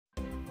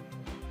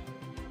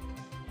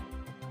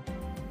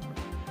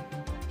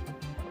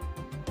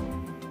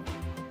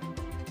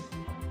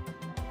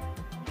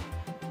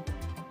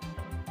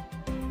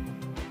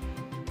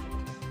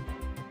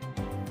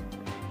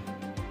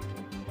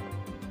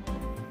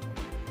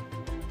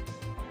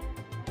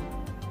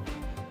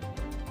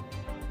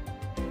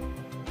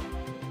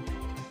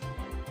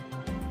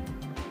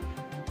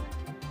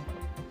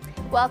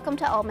Welcome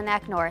to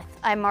Almanac North.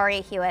 I'm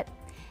Maria Hewitt.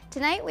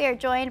 Tonight we are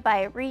joined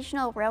by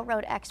regional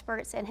railroad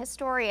experts and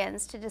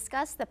historians to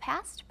discuss the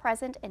past,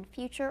 present, and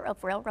future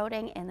of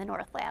railroading in the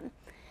Northland.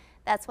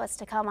 That's what's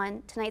to come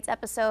on tonight's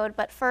episode,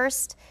 but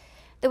first,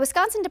 the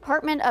Wisconsin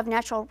Department of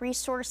Natural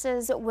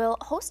Resources will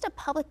host a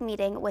public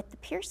meeting with the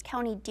Pierce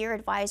County Deer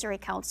Advisory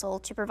Council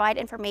to provide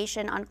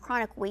information on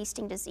chronic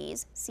wasting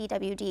disease,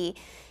 CWD,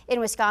 in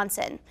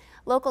Wisconsin,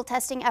 local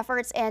testing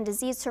efforts, and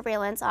disease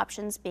surveillance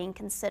options being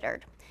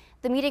considered.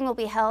 The meeting will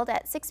be held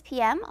at 6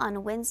 p.m.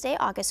 on Wednesday,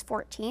 August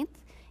 14th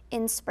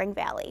in Spring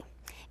Valley.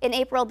 In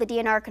April, the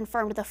DNR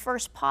confirmed the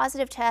first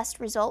positive test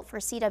result for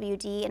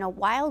CWD in a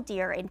wild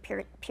deer in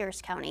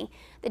Pierce County.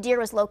 The deer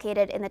was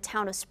located in the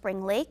town of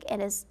Spring Lake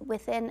and is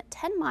within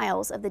 10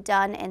 miles of the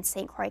Dunn and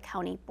St. Croix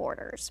County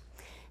borders.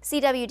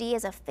 CWD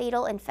is a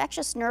fatal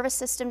infectious nervous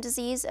system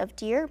disease of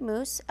deer,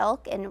 moose,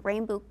 elk, and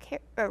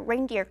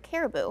reindeer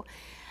caribou.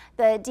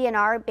 The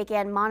DNR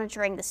began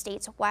monitoring the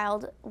state's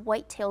wild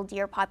white-tailed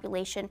deer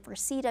population for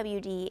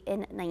CWD in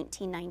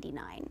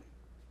 1999.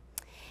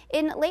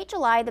 In late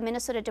July, the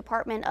Minnesota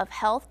Department of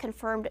Health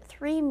confirmed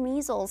 3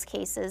 measles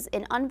cases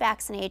in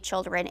unvaccinated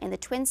children in the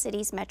Twin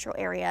Cities metro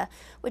area,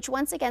 which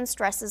once again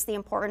stresses the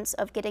importance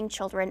of getting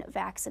children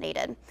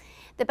vaccinated.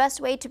 The best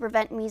way to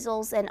prevent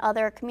measles and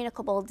other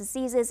communicable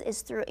diseases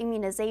is through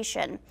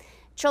immunization.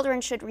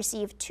 Children should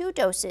receive 2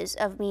 doses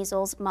of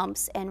measles,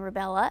 mumps, and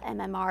rubella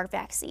MMR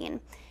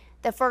vaccine.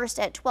 The first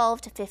at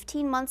 12 to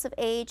 15 months of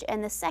age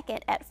and the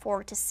second at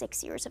 4 to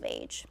 6 years of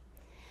age.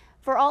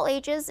 For all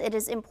ages, it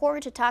is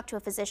important to talk to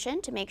a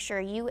physician to make sure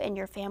you and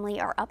your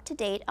family are up to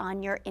date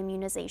on your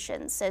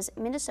immunizations, says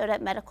Minnesota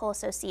Medical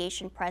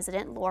Association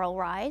President Laurel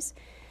Rise.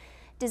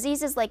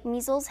 Diseases like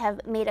measles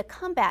have made a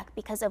comeback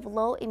because of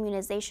low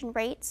immunization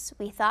rates.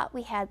 We thought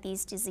we had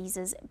these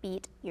diseases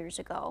beat years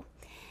ago.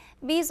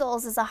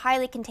 Measles is a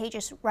highly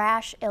contagious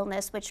rash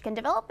illness which can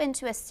develop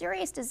into a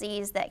serious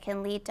disease that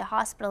can lead to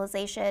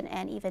hospitalization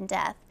and even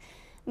death.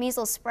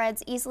 Measles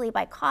spreads easily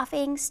by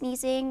coughing,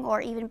 sneezing, or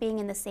even being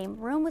in the same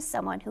room with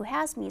someone who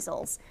has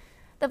measles.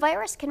 The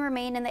virus can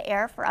remain in the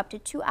air for up to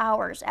 2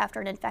 hours after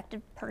an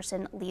infected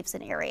person leaves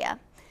an area.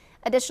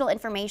 Additional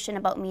information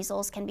about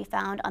measles can be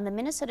found on the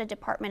Minnesota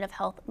Department of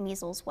Health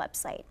Measles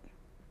website.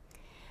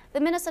 The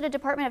Minnesota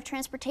Department of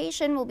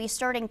Transportation will be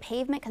starting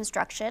pavement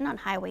construction on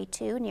Highway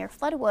 2 near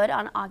Floodwood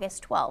on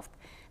August 12th.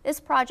 This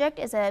project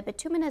is a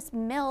bituminous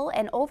mill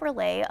and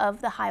overlay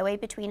of the highway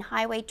between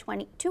Highway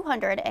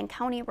 200 and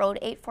County Road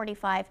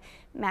 845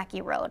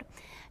 Mackey Road.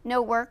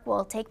 No work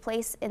will take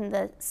place in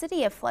the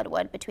city of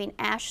Floodwood between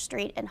Ash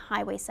Street and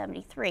Highway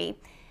 73.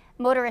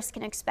 Motorists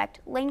can expect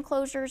lane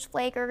closures,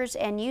 flaggers,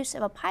 and use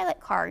of a pilot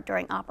car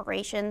during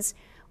operations.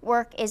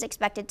 Work is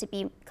expected to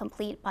be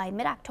complete by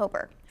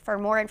mid-October. For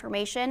more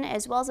information,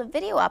 as well as a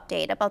video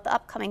update about the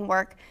upcoming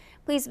work,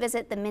 please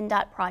visit the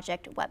MnDOT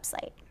project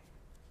website.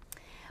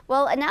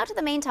 Well, and now to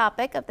the main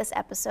topic of this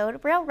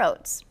episode,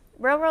 railroads.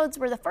 Railroads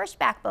were the first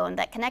backbone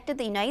that connected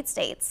the United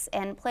States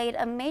and played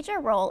a major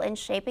role in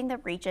shaping the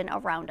region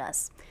around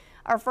us.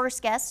 Our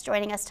first guest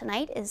joining us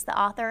tonight is the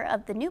author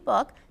of the new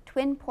book,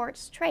 Twin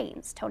Ports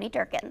Trains, Tony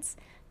Durkins.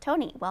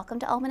 Tony, welcome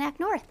to Almanac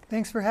North.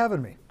 Thanks for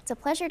having me. It's a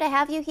pleasure to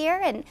have you here.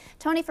 And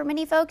Tony, for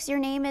many folks, your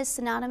name is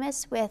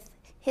synonymous with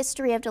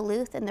history of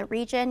Duluth and the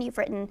region. You've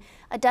written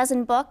a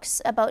dozen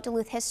books about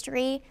Duluth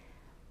history.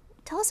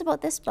 Tell us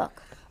about this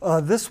book.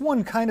 This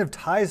one kind of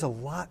ties a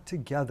lot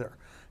together.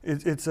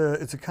 It's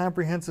a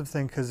comprehensive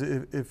thing because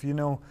if you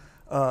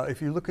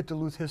look at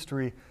Duluth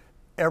history,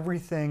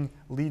 everything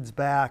leads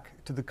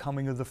back to the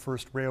coming of the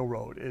first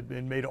railroad. It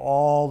made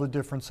all the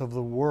difference of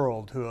the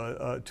world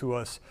to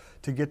us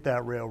to get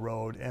that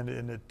railroad, and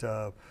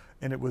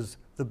it was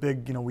the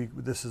big,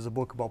 this is a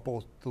book about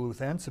both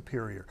Duluth and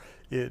Superior.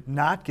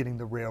 Not getting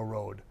the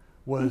railroad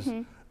was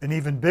an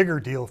even bigger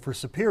deal for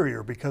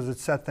Superior because it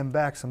set them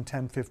back some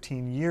 10,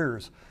 15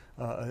 years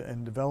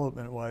and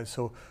development-wise.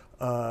 So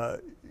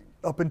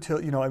up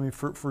until,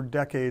 for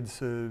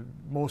decades,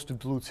 most of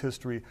Duluth's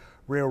history,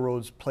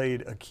 railroads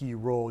played a key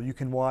role. You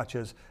can watch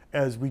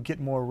as we get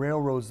more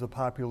railroads, the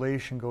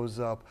population goes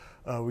up,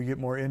 we get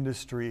more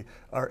industry.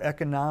 Our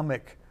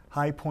economic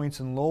high points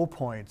and low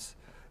points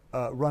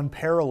run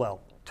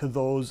parallel to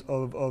those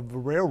of the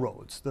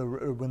railroads.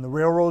 When the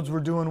railroads were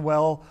doing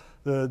well,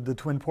 the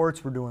Twin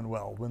Ports were doing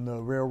well. When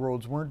the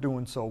railroads weren't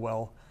doing so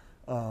well,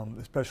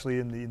 especially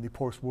in the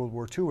post-World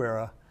War II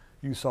era,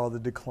 you saw the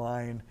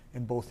decline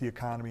in both the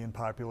economy and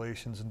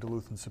populations in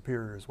Duluth and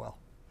Superior as well.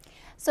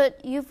 So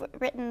you've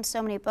written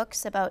so many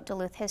books about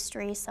Duluth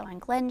history, some on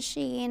Glen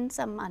Sheen,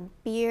 some on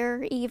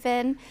beer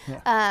even.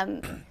 Yeah.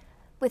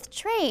 With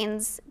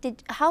trains,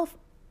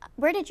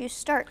 where did you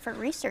start for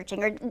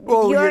researching, or did you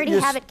already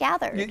have it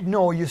gathered?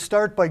 You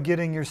start by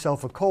getting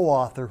yourself a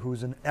co-author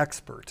who's an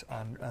expert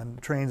on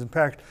trains. In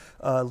fact,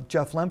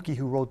 Jeff Lemke,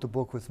 who wrote the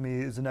book with me,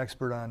 is an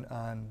expert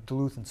on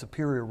Duluth and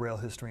Superior rail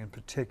history in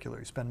particular.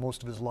 He spent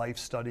most of his life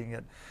studying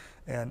it,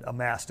 and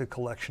amassed a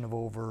collection of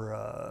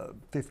over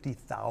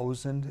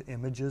 50,000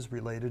 images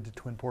related to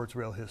Twin Ports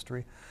rail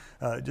history.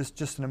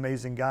 Just an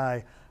amazing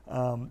guy.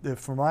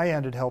 From my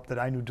end, it helped that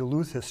I knew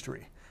Duluth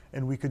history,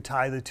 and we could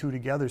tie the two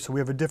together. So we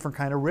have a different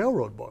kind of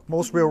railroad book.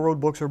 Most railroad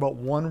books are about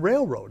one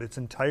railroad, its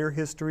entire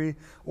history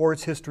or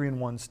its history in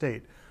one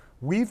state.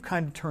 We've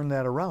kind of turned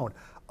that around.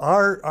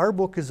 Our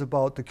book is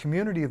about the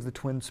community of the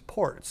Twin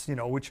Ports,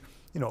 which,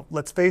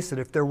 let's face it,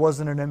 if there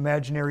wasn't an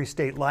imaginary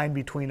state line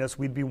between us,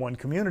 we'd be one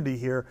community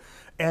here,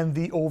 and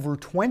the over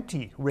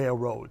 20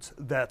 railroads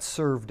that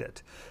served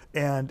it.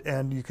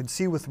 And you can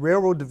see with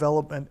railroad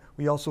development,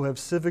 we also have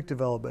civic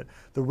development.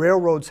 The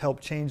railroads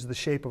helped change the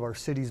shape of our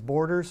city's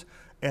borders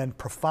and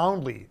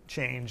profoundly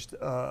changed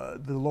the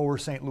lower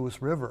St.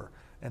 Louis River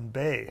and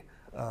Bay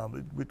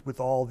with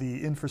all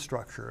the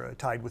infrastructure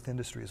tied with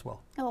industry as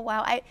well. Oh,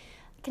 wow. I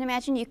can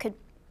imagine you could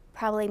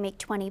probably make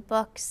 20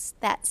 books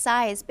that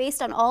size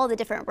based on all the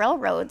different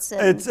railroads.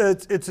 It's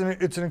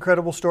an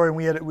incredible story,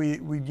 and we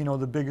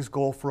the biggest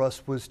goal for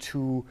us was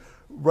to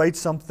write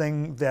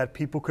something that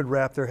people could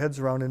wrap their heads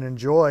around and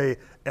enjoy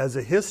as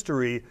a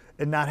history,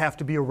 and not have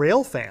to be a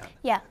rail fan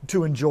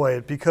to enjoy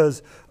it,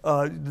 because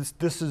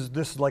this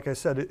is like I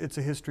said, it's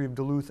a history of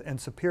Duluth and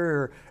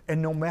Superior,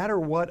 and no matter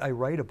what I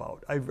write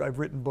about, I've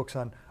written books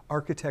on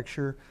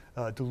architecture,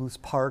 Duluth's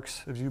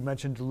parks, as you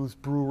mentioned,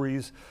 Duluth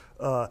breweries,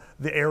 the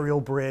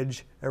aerial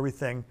bridge,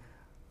 everything,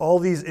 all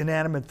these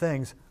inanimate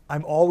things.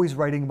 I'm always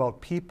writing about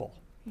people.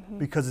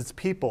 Because it's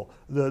people.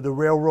 The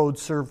railroad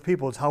served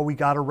people. It's how we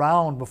got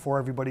around before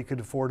everybody could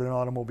afford an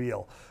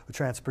automobile,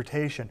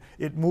 transportation.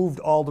 It moved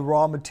all the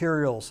raw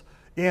materials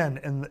in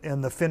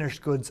and the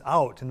finished goods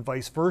out, and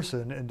vice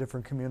versa in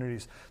different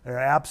communities. They're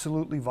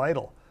absolutely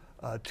vital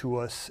to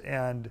us.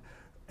 And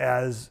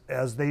as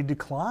they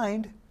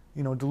declined,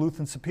 Duluth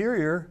and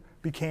Superior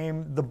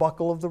became the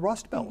buckle of the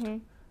Rust Belt.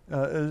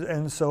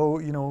 And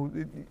so,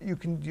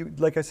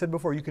 like I said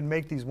before, you can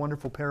make these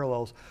wonderful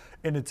parallels,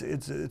 and it's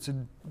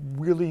a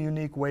really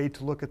unique way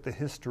to look at the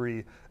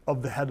history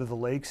of the head of the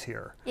lakes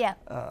here.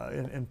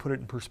 And put it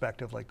in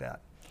perspective like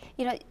that.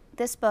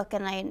 This book,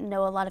 and I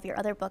know a lot of your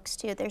other books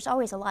too, there's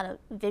always a lot of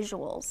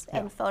visuals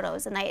and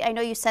photos, and I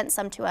know you sent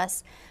some to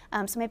us,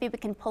 so maybe we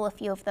can pull a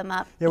few of them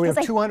up. Yeah, we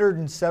have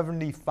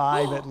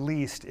 275 at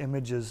least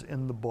images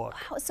in the book.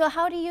 Wow. So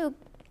how do you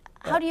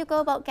go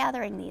about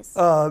gathering these?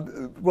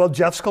 Well,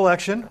 Jeff's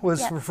collection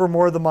was for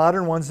more of the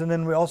modern ones, and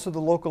then we also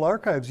the local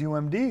archives,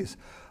 UMD's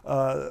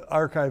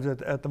archives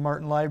at the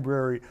Martin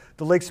Library,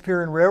 the Lake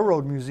Superior and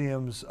Railroad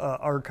Museum's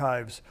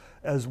archives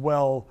as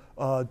well.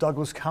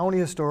 Douglas County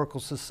Historical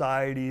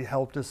Society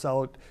helped us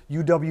out.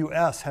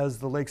 UWS has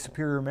the Lake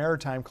Superior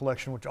Maritime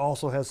Collection, which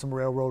also has some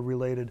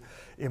railroad-related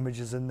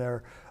images in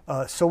there.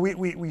 So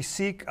we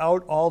seek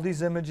out all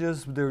these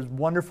images. There's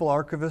wonderful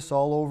archivists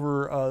all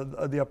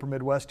over the upper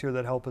Midwest here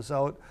that help us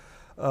out.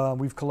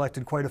 We've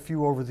collected quite a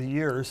few over the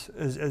years,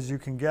 as you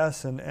can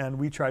guess, and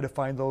we try to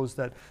find those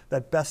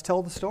that best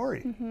tell the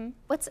story.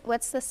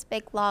 What's this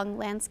big, long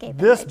landscape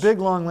This image? big,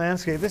 long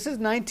landscape, this is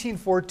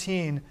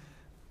 1914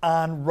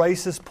 on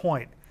Rice's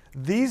Point.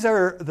 These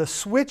are the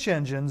switch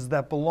engines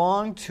that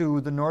belong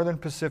to the Northern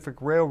Pacific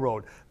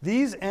Railroad.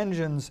 These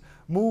engines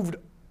moved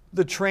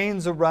the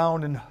trains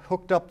around and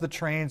hooked up the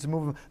trains and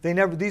moved them. They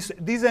never,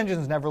 these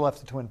engines never left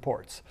the Twin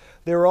Ports.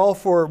 They were all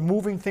for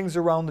moving things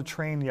around the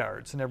train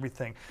yards and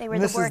everything. They were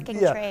the working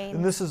trains.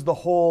 And this is the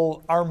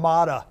whole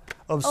armada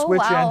of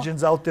switch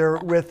engines out there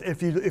with,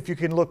 if you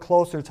can look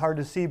closer, it's hard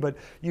to see, but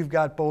you've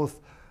got both,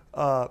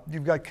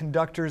 you've got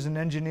conductors and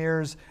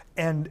engineers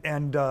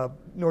and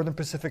Northern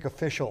Pacific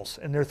officials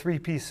in their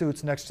three-piece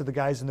suits next to the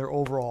guys in their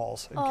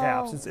overalls and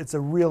caps. It's a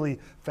really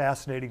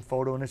fascinating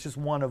photo, and it's just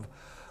one of,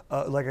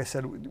 like I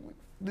said,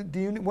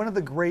 one of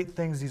the great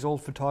things these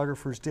old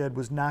photographers did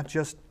was not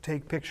just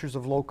take pictures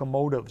of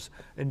locomotives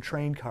and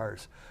train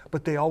cars,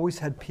 but they always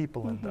had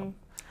people in them.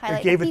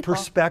 Highlight it gave the it people.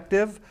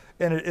 Perspective,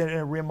 and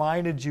it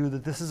reminded you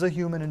that this is a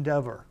human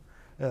endeavor.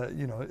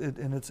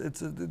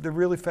 They're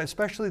really,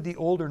 especially the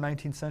older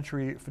 19th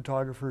century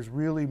photographers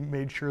really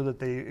made sure that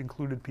they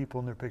included people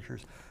in their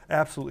pictures.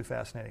 Absolutely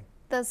fascinating.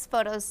 Those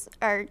photos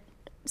are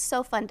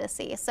so fun to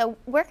see. So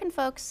where can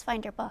folks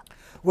find your book?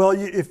 Well,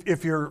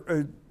 if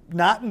you're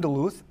not in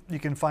Duluth, you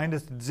can find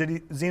us at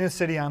Zenith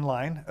City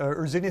online,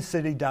 or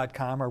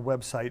zenithcity.com, our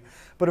website.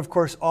 But of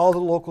course, all the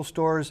local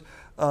stores,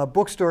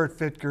 bookstore at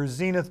Fitger,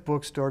 Zenith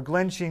Bookstore,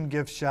 Glen Sheen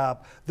Gift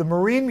Shop, the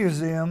Marine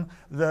Museum,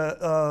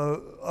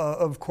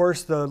 of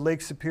course, the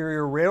Lake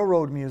Superior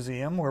Railroad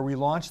Museum, where we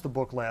launched the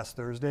book last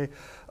Thursday.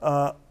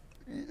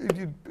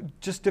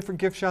 Just different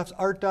gift shops,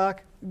 Art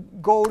Doc,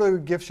 go to a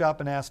gift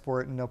shop and ask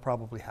for it, and they'll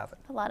probably have it.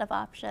 A lot of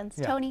options.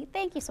 Yeah. Tony,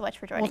 thank you so much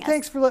for joining us. Well,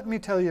 thanks for letting me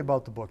tell you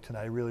about the book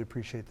tonight. I really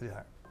appreciate the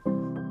time.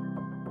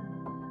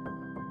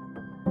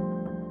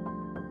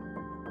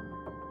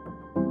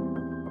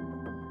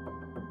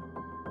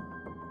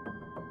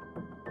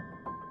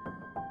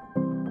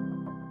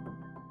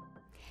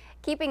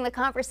 Keeping the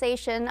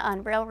conversation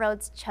on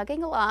railroads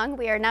chugging along,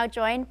 we are now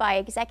joined by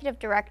Executive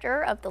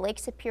Director of the Lake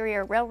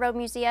Superior Railroad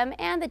Museum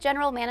and the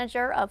General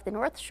Manager of the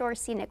North Shore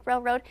Scenic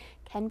Railroad,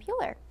 Ken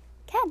Bueller.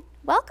 Ken,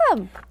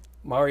 welcome.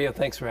 Maria,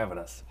 thanks for having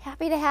us.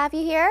 Happy to have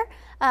you here,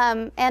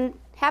 and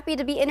happy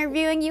to be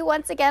interviewing you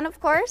once again, of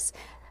course.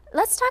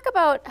 Let's talk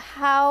about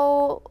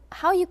how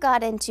you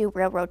got into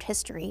railroad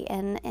history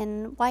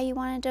and why you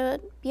wanted to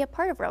be a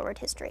part of railroad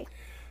history.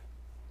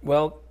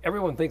 Well,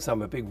 everyone thinks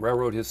I'm a big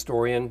railroad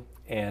historian,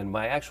 and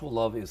my actual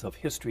love is of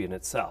history in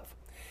itself.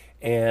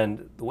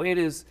 And the way it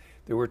is,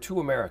 there were two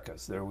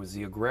Americas. There was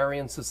the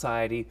agrarian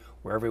society,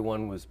 where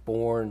everyone was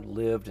born,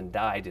 lived, and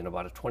died in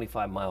about a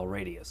 25-mile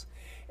radius.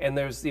 And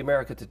there's the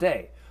America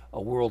today, a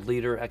world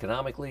leader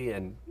economically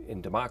and in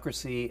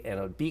democracy and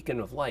a beacon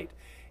of light.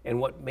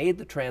 And what made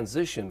the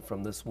transition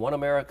from this one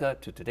America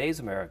to today's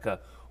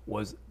America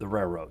was the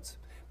railroads.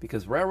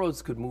 Because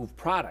railroads could move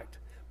product,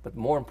 but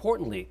more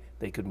importantly,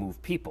 they could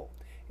move people.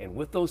 And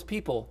with those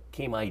people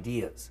came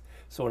ideas.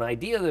 So an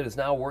idea that is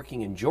now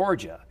working in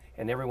Georgia,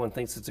 and everyone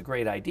thinks it's a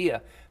great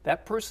idea,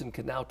 that person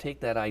can now take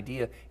that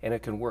idea and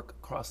it can work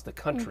across the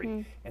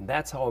country. And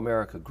that's how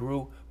America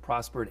grew,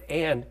 prospered,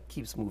 and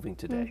keeps moving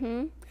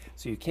today.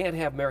 So you can't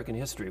have American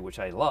history, which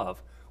I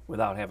love,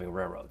 without having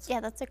railroads.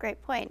 Yeah, that's a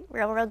great point.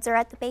 Railroads are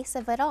at the base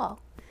of it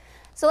all.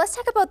 So let's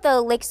talk about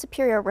the Lake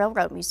Superior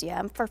Railroad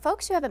Museum. For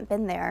folks who haven't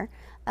been there,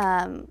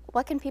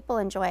 what can people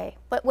enjoy?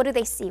 What do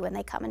they see when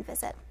they come and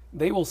visit?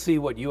 They will see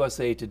what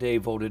USA Today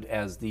voted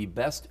as the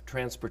best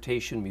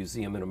transportation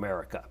museum in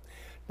America.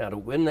 Now, to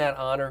win that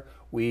honor,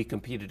 we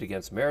competed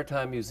against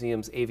maritime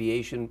museums,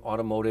 aviation,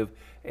 automotive,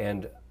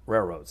 and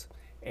railroads.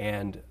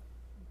 And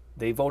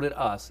they voted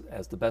us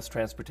as the best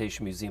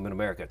transportation museum in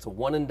America. It's a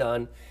one and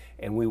done,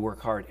 and we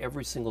work hard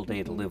every single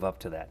day to live up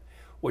to that.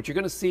 What you're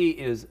going to see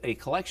is a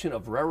collection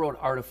of railroad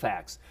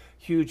artifacts,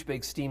 huge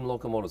big steam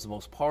locomotives, the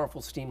most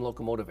powerful steam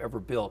locomotive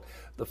ever built,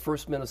 the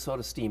first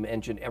Minnesota steam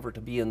engine ever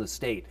to be in the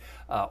state,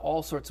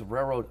 all sorts of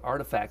railroad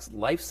artifacts,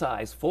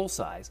 life-size,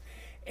 full-size,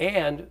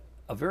 and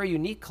a very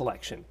unique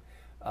collection.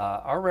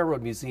 Our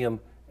railroad museum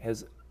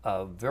has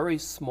a very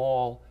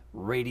small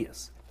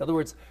radius. In other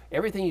words,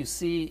 everything you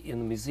see in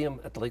the museum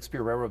at the Lake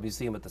Superior Railroad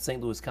Museum at the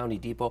St. Louis County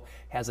Depot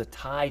has a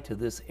tie to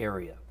this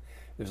area.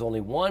 There's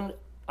only one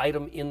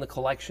item in the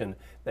collection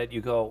that you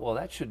go, well,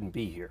 that shouldn't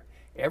be here.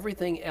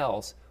 Everything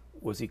else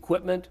was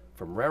equipment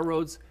from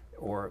railroads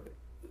or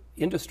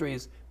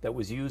industries that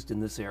was used in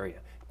this area.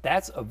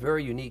 That's a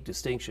very unique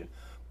distinction.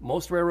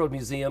 Most railroad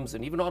museums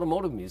and even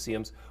automotive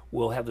museums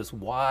will have this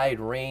wide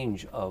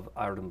range of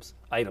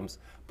items,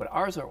 but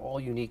ours are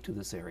all unique to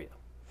this area.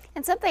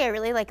 And something I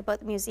really like about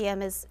the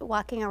museum is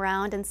walking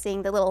around and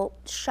seeing the little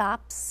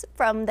shops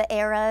from the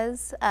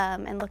eras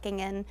and looking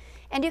in.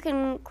 And you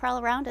can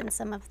crawl around in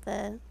some of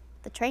the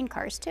train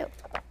cars too.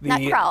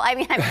 Not crawl. I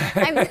mean,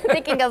 I'm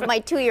thinking of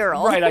my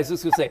 2-year-old. Right. I was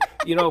just going to say,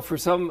 you know,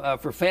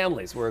 for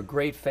families, we're a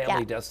great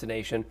family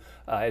destination.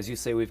 As you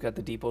say, we've got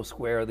the Depot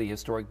Square, the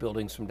historic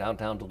buildings from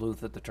downtown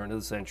Duluth at the turn of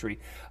the century.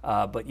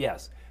 But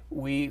yes,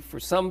 for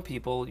some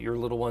people, your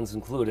little ones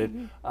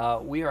included,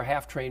 we are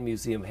half train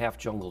museum, half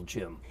jungle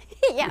gym.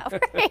 Yeah,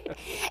 right.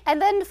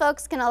 And then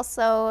folks can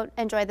also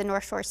enjoy the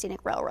North Shore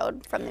Scenic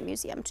Railroad from the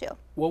museum too.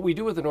 What we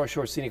do with the North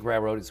Shore Scenic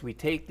Railroad is we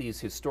take these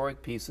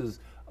historic pieces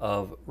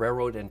of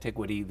railroad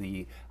antiquity,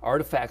 the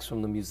artifacts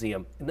from the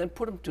museum, and then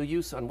put them to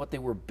use on what they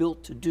were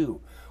built to do,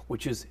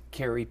 which is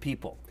carry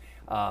people.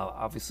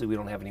 Obviously, we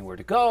don't have anywhere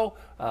to go,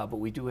 but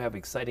we do have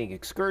exciting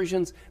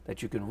excursions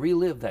that you can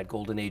relive that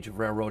golden age of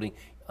railroading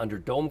under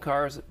dome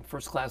cars,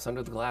 first class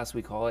under the glass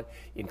we call it,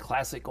 in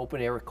classic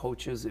open air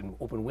coaches, in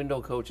open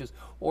window coaches,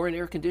 or in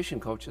air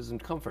conditioned coaches in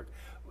comfort.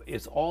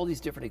 It's all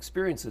these different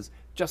experiences,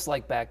 just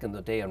like back in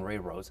the day on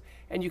railroads.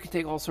 And you can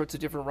take all sorts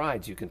of different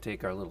rides. You can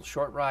take our little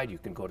short ride, you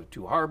can go to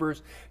Two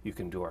Harbors, you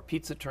can do our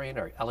pizza train,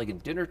 our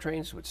elegant dinner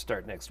trains, which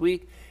start next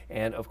week.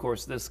 And of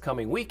course, this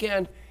coming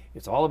weekend,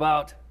 it's all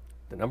about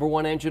the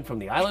 #1 engine from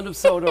the island of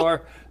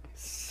Sodor.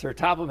 Sir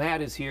Topham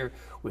Hatt is here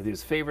with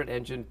his favorite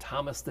engine,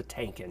 Thomas the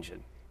Tank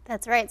Engine.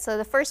 That's right. So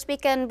the first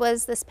weekend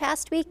was this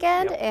past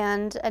weekend,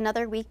 and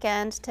another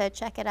weekend to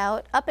check it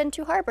out up in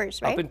Two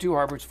Harbors, right? Up in Two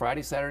Harbors,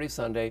 Friday, Saturday,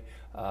 Sunday.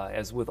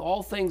 As with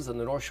all things on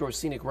the North Shore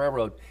Scenic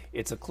Railroad,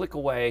 it's a click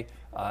away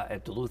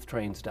at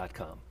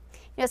DuluthTrains.com.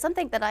 You know,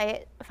 something that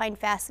I find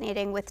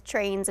fascinating with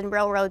trains and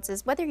railroads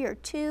is whether you're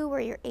 2 or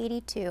you're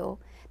 82,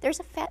 there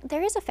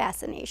is a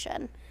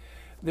fascination.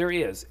 There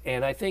is,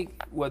 and I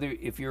think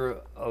if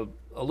you're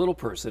a little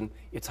person,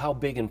 it's how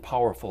big and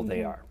powerful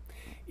they are.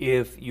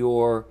 If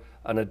you're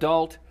an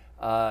adult,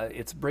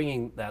 it's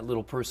bringing that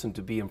little person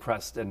to be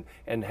impressed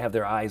and have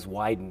their eyes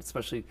widen,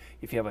 especially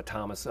if you have a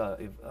Thomas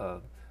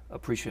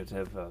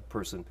appreciative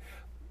person.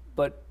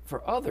 But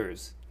for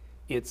others,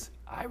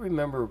 I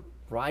remember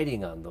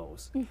riding on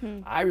those.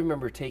 I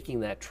remember taking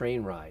that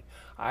train ride.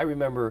 I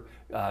remember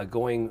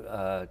going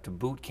to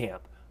boot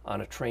camp on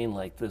a train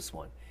like this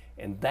one.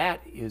 And that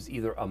is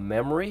either a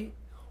memory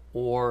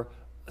or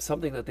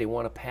something that they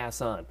want to pass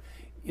on.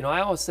 You know,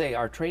 I always say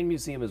our train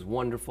museum is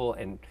wonderful,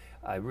 and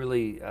I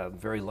really am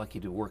very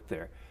lucky to work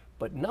there.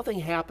 But nothing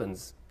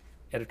happens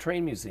at a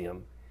train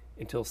museum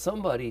until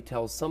somebody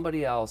tells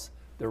somebody else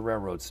their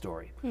railroad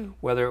story.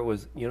 Whether it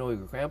was, you know, your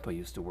grandpa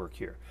used to work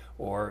here,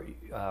 or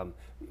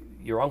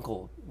your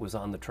uncle was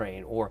on the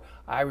train, or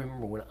I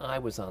remember when I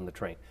was on the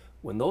train.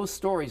 When those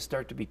stories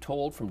start to be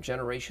told from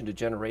generation to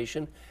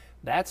generation,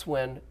 that's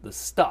when the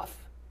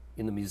stuff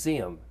in the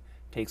museum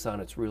takes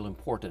on its real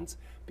importance,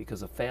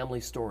 because a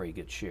family story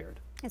gets shared.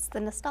 It's the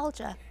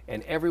nostalgia.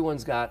 And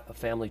everyone's got a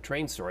family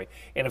train story.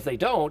 And if they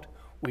don't,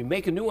 we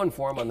make a new one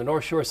for them on the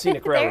North Shore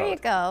Scenic Railroad. There you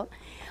go.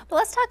 Well,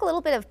 let's talk a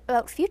little bit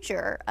about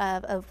future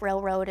of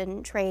railroad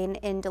and train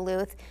in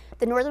Duluth.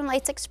 The Northern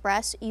Lights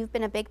Express, you've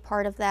been a big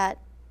part of that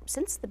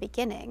since the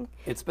beginning.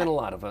 It's been a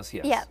lot of us,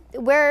 yes. Yeah.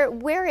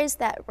 Where is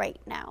that right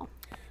now?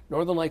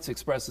 Northern Lights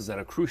Express is at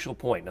a crucial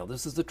point. Now,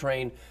 this is the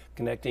train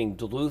connecting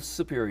Duluth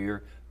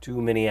Superior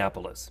to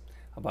Minneapolis.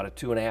 About a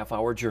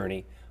 2.5-hour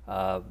journey,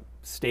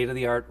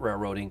 state-of-the-art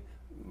railroading,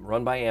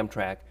 run by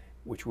Amtrak,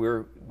 which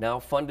we're now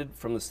funded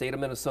from the state of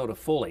Minnesota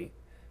fully,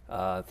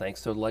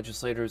 thanks to the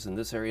legislators in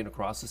this area and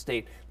across the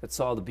state that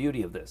saw the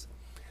beauty of this.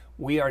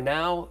 We are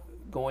now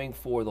going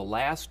for the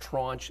last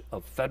tranche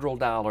of federal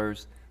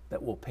dollars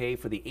that will pay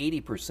for the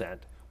 80%.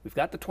 We've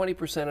got the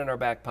 20% in our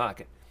back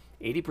pocket.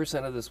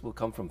 80% of this will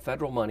come from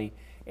federal money,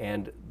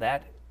 and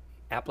that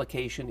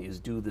application is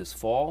due this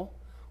fall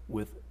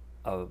with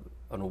an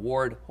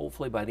award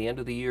hopefully by the end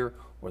of the year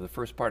or the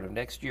first part of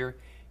next year.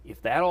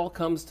 If that all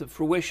comes to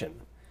fruition,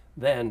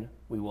 then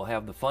we will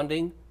have the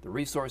funding, the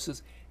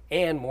resources,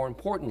 and more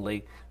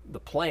importantly, the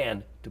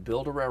plan to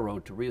build a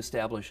railroad to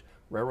reestablish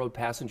railroad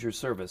passenger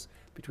service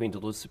between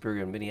Duluth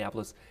Superior and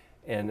Minneapolis.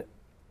 And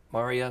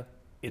Maarja,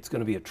 it's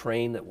going to be a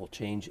train that will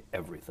change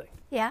everything.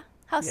 Yeah?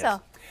 How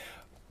so?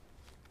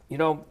 You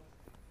know,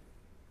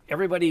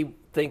 everybody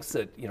thinks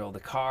that, you know, the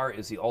car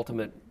is the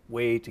ultimate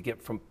way to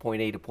get from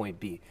point A to point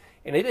B.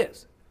 And it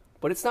is,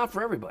 but it's not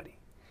for everybody.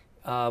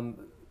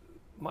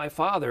 My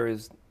father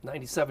is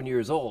 97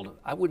 years old.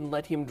 I wouldn't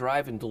let him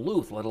drive in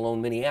Duluth, let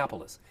alone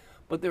Minneapolis.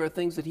 But there are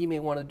things that he may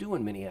want to do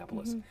in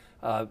Minneapolis.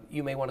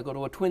 You may want to go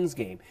to a Twins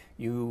game.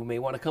 You may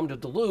want to come to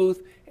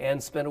Duluth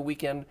and spend a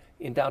weekend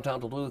in downtown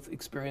Duluth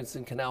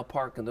experiencing Canal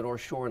Park and the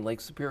North Shore and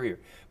Lake Superior.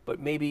 But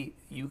maybe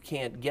you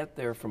can't get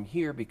there from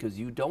here because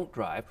you don't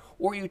drive,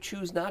 or you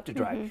choose not to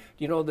drive.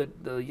 You know,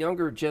 the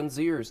younger Gen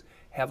Zers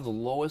have the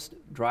lowest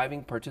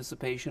driving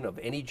participation of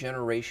any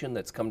generation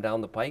that's come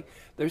down the pike.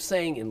 They're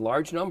saying in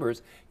large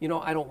numbers, you know,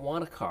 I don't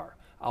want a car.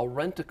 I'll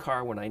rent a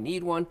car when I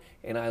need one,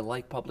 and I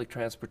like public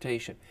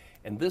transportation.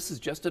 And this is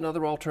just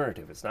another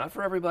alternative. It's not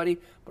for everybody,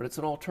 but it's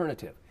an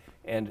alternative.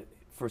 And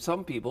for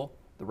some people,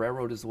 the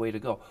railroad is the way to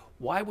go.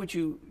 Why would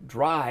you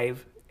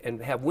drive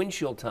and have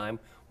windshield time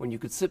when you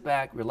could sit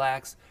back,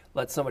 relax,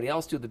 let somebody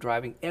else do the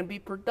driving, and be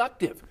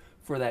productive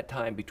for that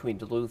time between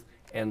Duluth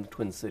and the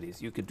Twin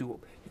Cities? You can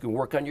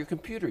work on your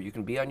computer, you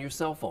can be on your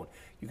cell phone,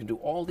 you can do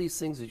all these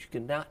things that you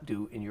cannot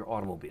do in your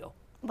automobile.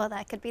 Well,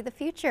 that could be the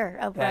future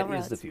of That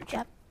railroads. is the future.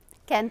 Yep.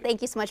 Ken,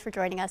 thank you so much for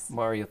joining us.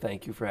 Maarja,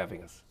 thank you for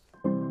having us.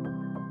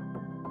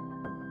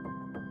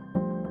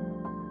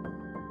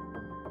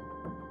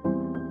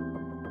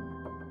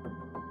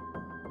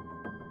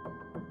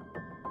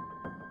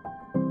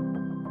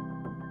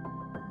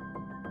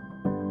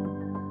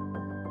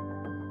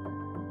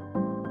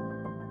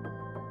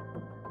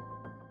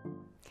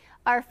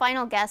 Our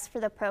final guest for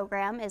the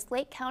program is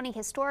Lake County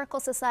Historical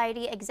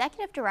Society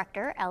Executive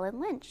Director Ellen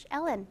Lynch.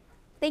 Ellen,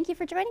 thank you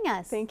for joining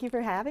us. Thank you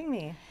for having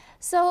me.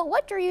 So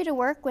what drew you to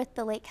work with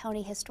the Lake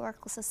County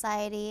Historical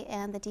Society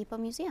and the Depot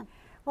Museum?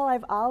 Well,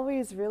 I've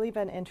always really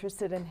been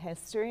interested in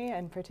history,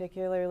 and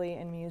particularly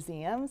in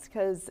museums,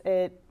 because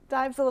it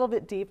dives a little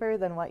bit deeper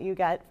than what you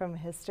get from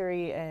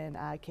history in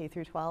K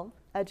through 12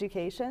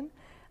 education.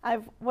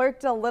 I've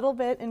worked a little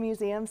bit in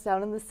museums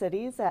down in the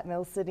cities at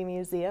Mill City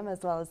Museum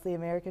as well as the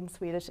American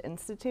Swedish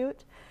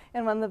Institute.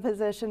 And when the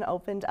position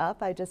opened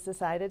up, I just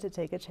decided to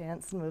take a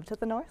chance and move to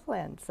the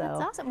Northland. So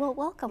that's awesome. Well,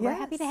 welcome. Yes. We're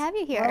happy to have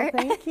you here.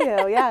 Well, thank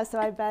you. Yeah, so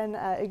I've been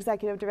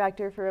executive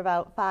director for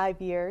about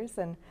 5 years,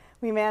 and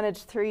we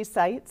manage 3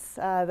 sites,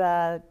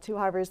 the Two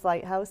Harbors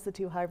Lighthouse, the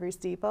Two Harbors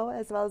Depot,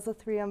 as well as the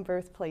 3M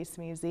Birthplace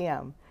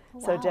Museum.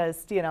 Wow. So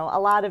just, you know, a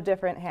lot of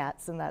different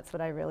hats, and that's what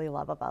I really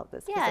love about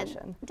this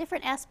position.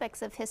 Different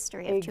aspects of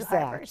history of Two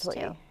Harbors,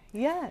 too.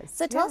 Yes.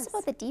 So tell us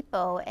about the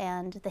depot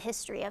and the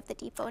history of the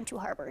depot in Two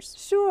Harbors.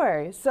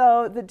 Sure.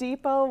 So the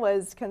depot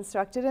was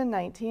constructed in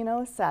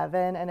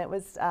 1907, and it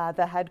was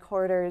the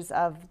headquarters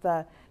of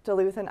the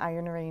Duluth and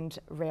Iron Range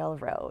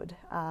Railroad.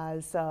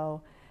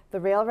 So the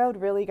railroad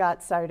really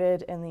got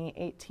started in the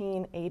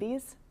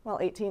 1880s, well,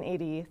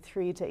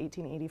 1883 to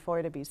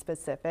 1884 to be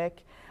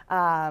specific.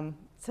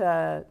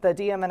 The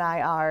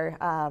DNIR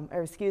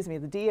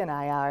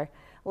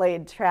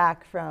laid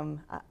track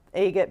from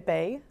Agate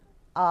Bay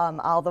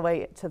all the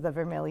way to the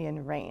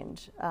Vermilion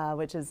Range,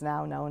 which is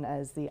now known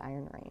as the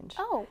Iron Range.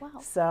 Oh, wow.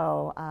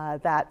 So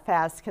that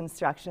fast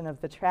construction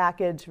of the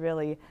trackage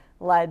really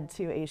led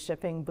to a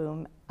shipping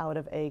boom out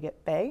of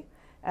Agate Bay.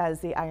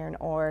 as the iron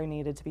ore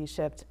needed to be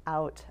shipped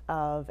out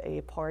of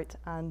a port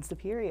on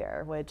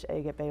Superior, which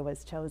Agate Bay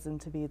was chosen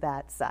to be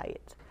that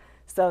site.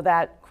 So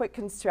that quick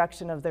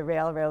construction of the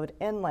railroad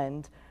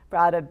inland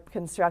brought a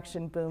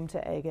construction boom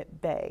to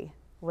Agate Bay,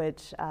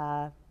 which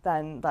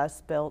then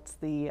thus built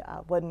the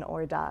wooden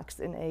ore docks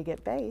in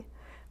Agate Bay,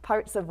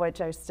 parts of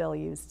which are still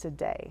used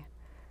today.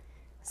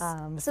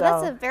 So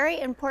that's a very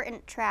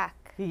important track.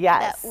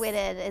 Yes. That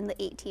witted in the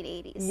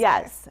 1880s.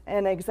 Yes,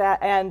 and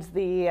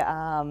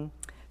the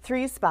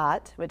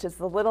 3-spot, which is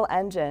the little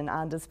engine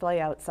on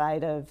display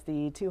outside of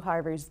the Two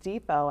Harbors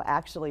Depot,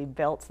 actually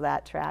built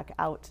that track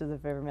out to the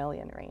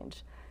Vermilion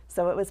Range.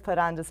 So it was put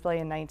on display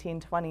in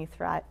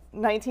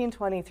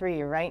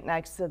 1923 right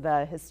next to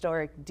the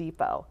historic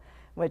depot,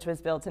 which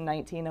was built in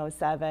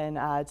 1907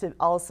 to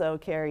also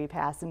carry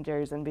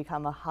passengers and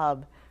become a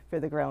hub for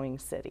the growing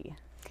city.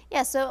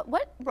 Yeah, so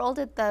what role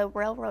did the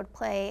railroad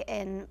play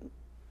in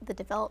the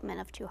development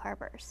of Two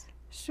Harbors?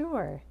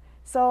 Sure.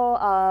 So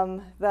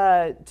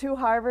the Two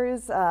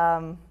Harbors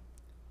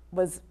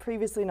was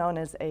previously known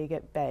as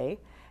Agate Bay,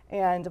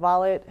 and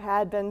while it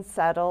had been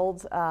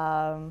settled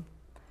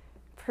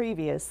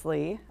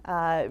previously,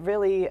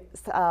 really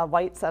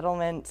white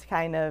settlement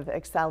kind of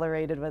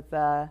accelerated with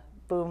the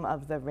boom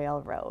of the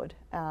railroad.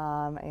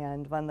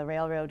 And when the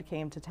railroad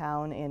came to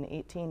town in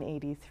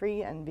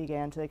 1883 and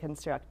began to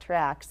construct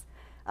tracks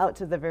out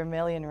to the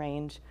Vermilion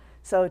Range,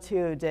 so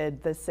too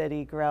did the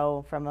city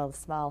grow from a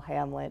small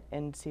hamlet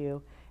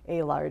into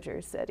a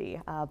larger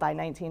city. By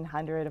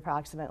 1900,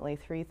 approximately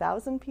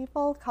 3,000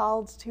 people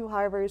called Two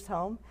Harbors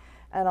home,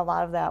 and a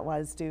lot of that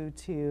was due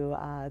to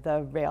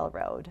the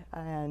railroad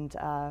and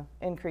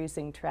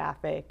increasing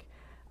traffic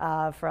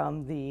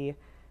from the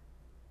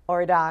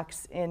ore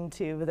docks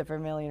into the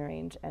Vermilion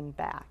Range and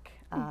back.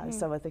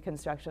 So with the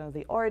construction of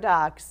the ore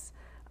docks,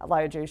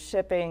 larger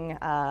shipping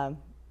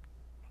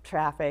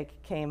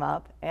traffic came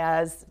up,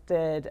 as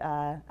did,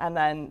 and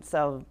then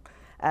so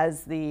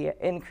as the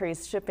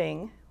increased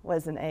shipping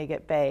was in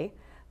Agate Bay,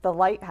 the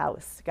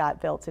lighthouse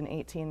got built in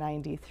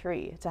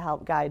 1893 to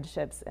help guide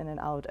ships in and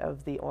out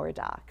of the ore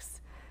docks.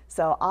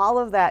 So all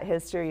of that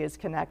history is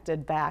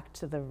connected back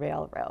to the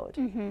railroad.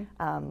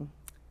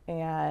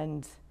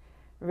 And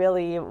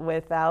really,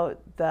 without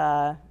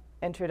the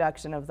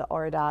introduction of the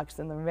ore docks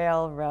and the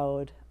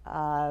railroad,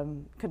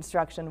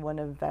 construction wouldn't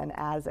have been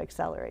as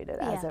accelerated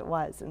as it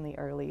was in the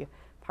early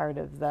part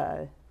of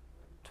the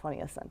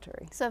 20th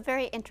century. So a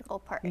very integral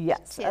part.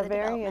 Yes, to a the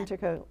very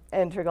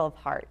integral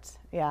part,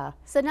 yeah.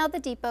 So now the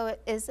depot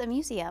is a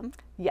museum.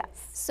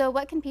 Yes. So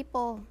what can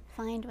people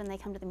find when they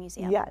come to the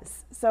museum?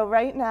 Yes, so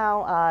right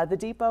now the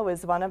depot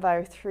is one of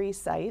our 3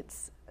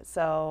 sites.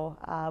 So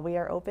we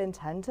are open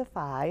 10 to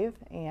 5,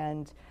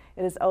 and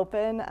it is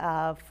open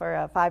for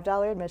a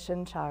 $5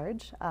 admission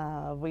charge.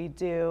 We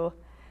do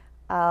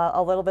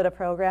a little bit of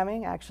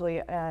programming.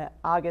 Actually,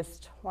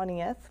 August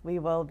 20th, we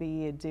will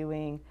be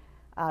doing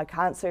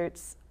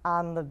concerts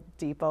on the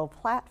depot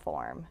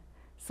platform.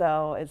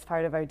 So it's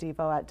part of our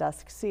Depot at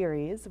Dusk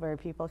series, where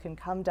people can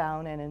come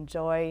down and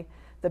enjoy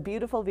the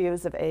beautiful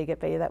views of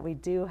Agate Bay that we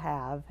do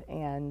have,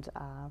 and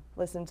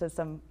listen to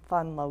some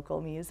fun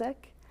local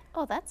music.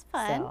 Oh, that's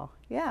fun. So,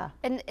 yeah.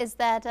 And is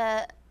that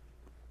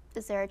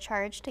is there a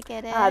charge to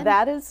get in?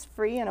 That is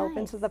free and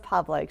open Nice. to the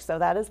public. So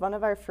that is one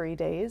of our free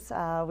days.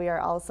 We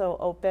are also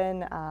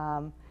open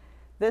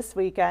this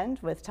weekend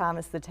with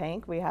Thomas the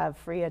Tank. We have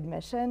free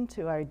admission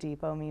to our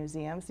Depot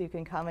Museum, so you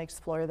can come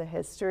explore the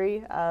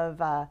history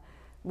of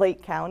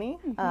Lake County.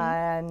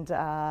 And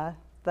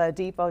the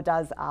Depot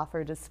does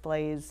offer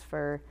displays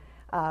for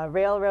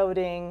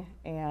railroading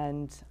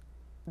and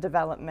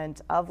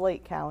development of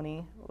Lake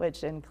County,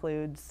 which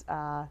includes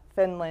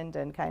Finland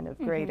and kind of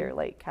greater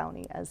Lake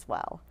County as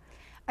well.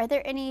 Are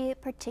there any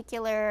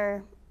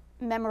particular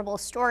memorable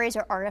stories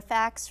or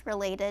artifacts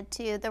related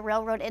to the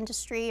railroad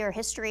industry or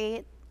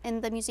history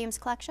in the museum's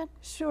collection?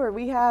 Sure,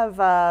 we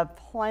have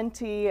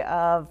plenty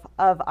of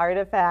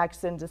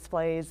artifacts and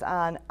displays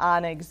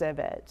on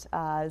exhibit.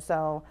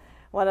 So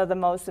one of the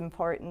most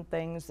important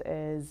things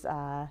is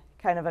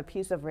kind of a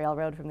piece of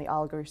railroad from the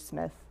Alger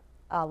Smith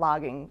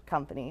logging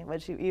company,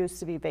 which used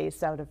to be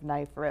based out of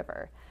Knife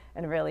River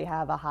and really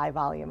have a high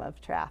volume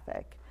of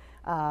traffic.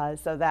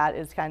 So that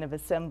is kind of a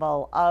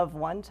symbol of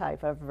one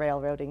type of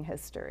railroading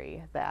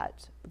history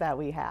that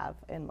we have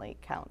in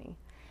Lake County.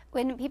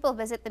 When people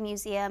visit the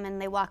museum and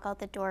they walk out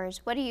the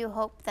doors, what do you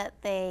hope that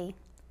they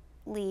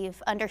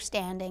leave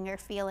understanding or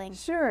feeling?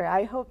 Sure,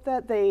 I hope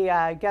that they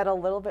get a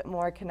little bit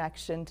more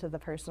connection to the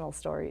personal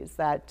stories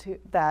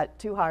that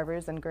Two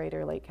Harbors and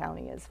Greater Lake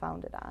County is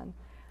founded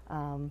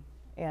on.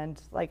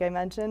 And like I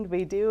mentioned,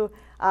 we do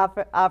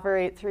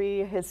operate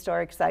 3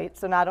 historic sites.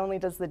 So not only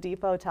does the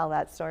depot tell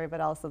that story,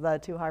 but also the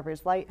Two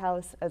Harbors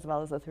Lighthouse, as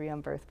well as the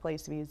 3M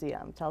Birthplace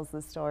Museum, tells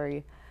the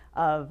story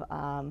of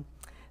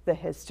the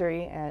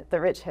history and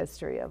the rich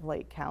history of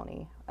Lake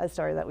County, a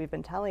story that we've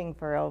been telling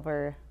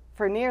for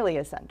nearly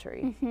a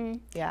century. Mm-hmm.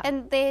 Yeah.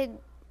 And they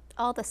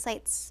all the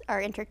sites are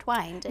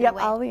intertwined in a Yep,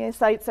 way. all the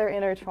sites are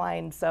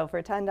intertwined. So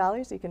for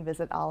 $10, you can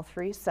visit all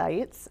 3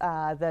 sites.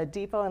 The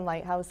Depot and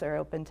Lighthouse are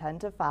open 10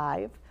 to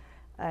 5,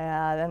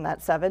 and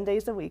that's 7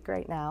 days a week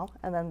right now.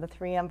 And then the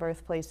 3M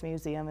Birthplace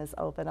Museum is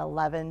open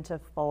 11 to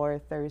 4,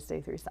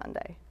 Thursday through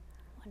Sunday.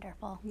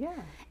 Wonderful. Yeah.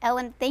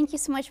 Ellen, thank you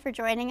so much for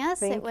joining us.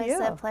 Thank It was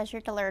you. a pleasure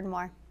to learn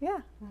more. Yeah.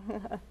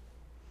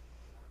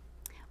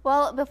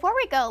 Well, before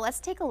we go, let's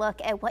take a look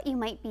at what you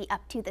might be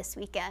up to this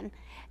weekend.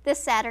 This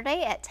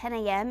Saturday at 10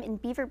 a.m. in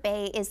Beaver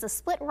Bay is the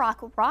Split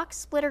Rock Rock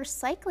Splitter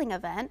cycling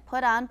event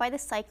put on by the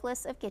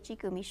cyclists of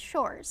Gitchigumi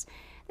Shores.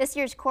 This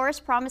year's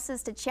course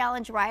promises to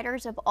challenge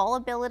riders of all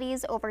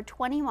abilities over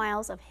 20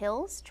 miles of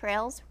hills,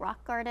 trails,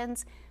 rock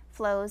gardens,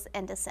 flows,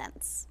 and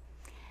descents.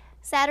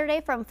 Saturday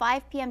from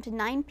 5 p.m. to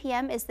 9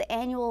 p.m. is the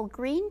annual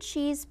Green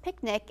Cheese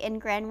Picnic in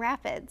Grand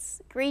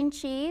Rapids. Green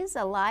Cheese,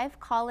 a live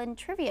call-in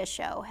trivia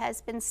show,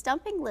 has been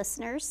stumping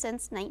listeners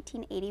since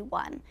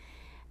 1981.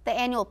 The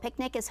annual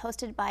picnic is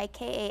hosted by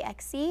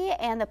KAXE,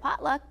 and the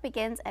potluck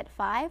begins at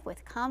 5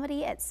 with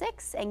comedy at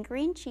 6 and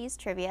green cheese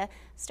trivia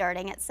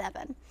starting at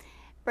 7.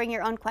 Bring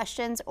your own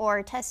questions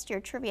or test your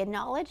trivia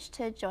knowledge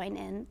to join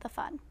in the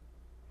fun.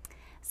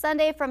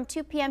 Sunday from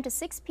 2 p.m. to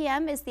 6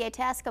 p.m. is the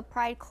Itasca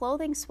Pride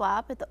clothing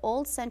swap at the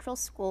Old Central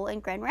School in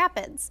Grand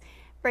Rapids.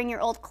 Bring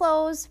your old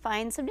clothes,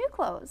 find some new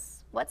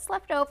clothes. What's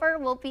left over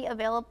will be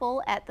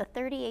available at the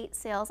 38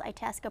 Sales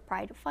Itasca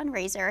Pride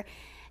fundraiser.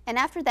 And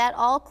after that,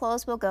 all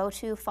clothes will go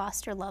to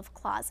Foster Love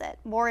Closet.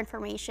 More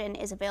information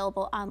is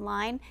available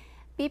online.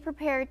 Be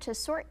prepared to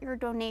sort your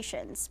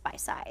donations by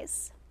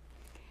size.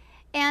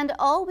 And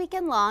all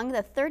weekend long,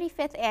 the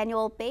 35th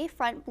annual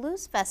Bayfront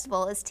Blues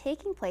Festival is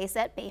taking place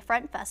at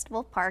Bayfront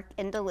Festival Park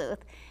in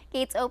Duluth.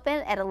 Gates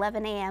open at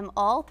 11 a.m.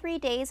 all 3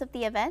 days of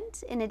the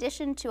event. In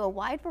addition to a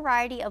wide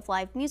variety of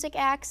live music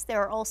acts,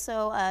 there are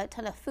also a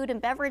ton of food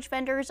and beverage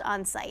vendors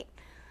on site.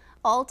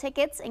 All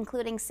tickets,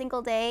 including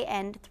single day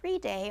and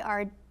 3-day,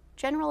 are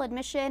general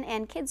admission,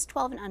 and kids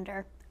 12 and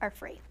under are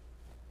free.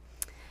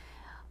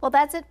 Well,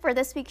 that's it for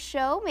this week's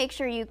show. Make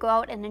sure you go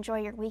out and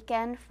enjoy your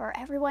weekend. For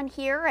everyone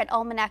here at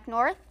Almanac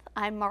North,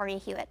 I'm Maria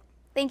Hewitt.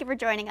 Thank you for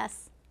joining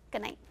us.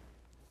 Good night.